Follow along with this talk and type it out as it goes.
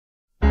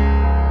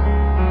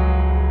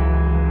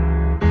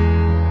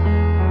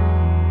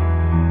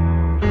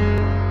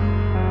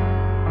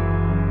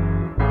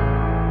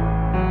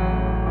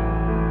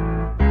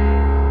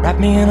wrap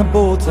me in a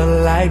bolt of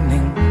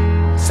lightning,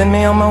 send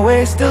me on my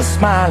way still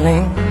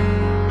smiling.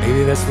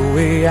 Maybe that's the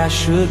way I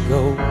should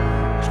go,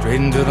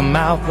 straight into the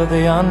mouth of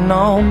the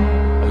unknown.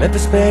 I left the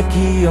spare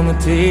key on the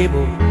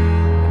table.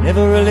 I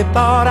never really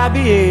thought I'd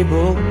be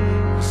able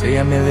to say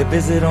I merely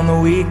visit on the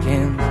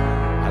weekends.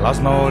 I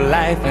lost my whole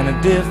life in a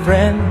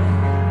different.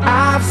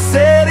 I've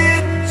said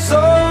it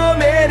so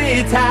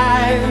many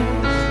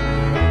times,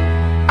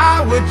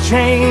 I would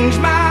change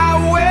my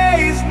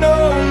ways, no,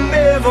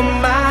 never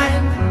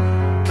mind.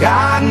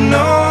 God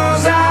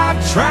knows I've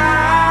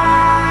tried.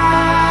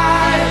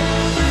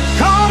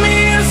 Call me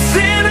a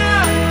sinner,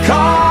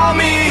 call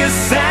me a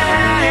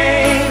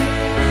saint,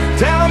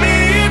 tell me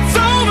it's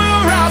over,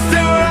 I'll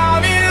still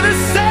love you the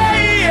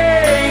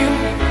same.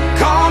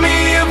 Call me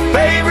a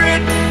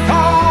favorite,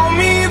 call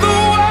me the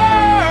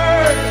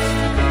worst,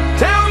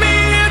 tell me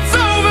it's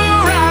over,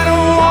 I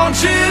don't want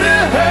you to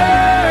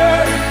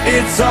hurt.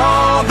 It's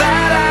all that